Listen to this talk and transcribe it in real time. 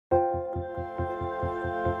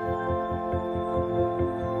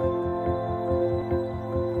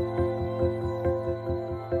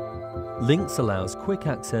LiNX allows quick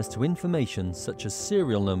access to information such as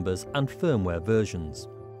serial numbers and firmware versions.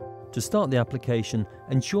 To start the application,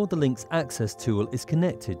 ensure the LiNX access tool is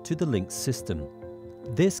connected to the LiNX system.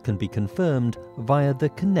 This can be confirmed via the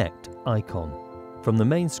Connect icon. From the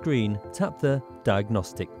main screen, tap the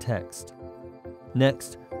Diagnostic text.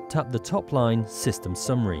 Next, tap the top line System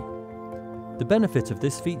Summary. The benefit of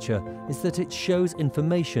this feature is that it shows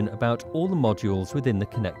information about all the modules within the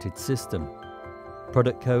connected system.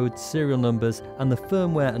 Product codes, serial numbers, and the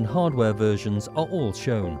firmware and hardware versions are all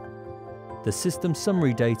shown. The system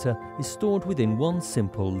summary data is stored within one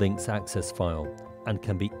simple LiNX access file and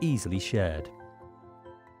can be easily shared.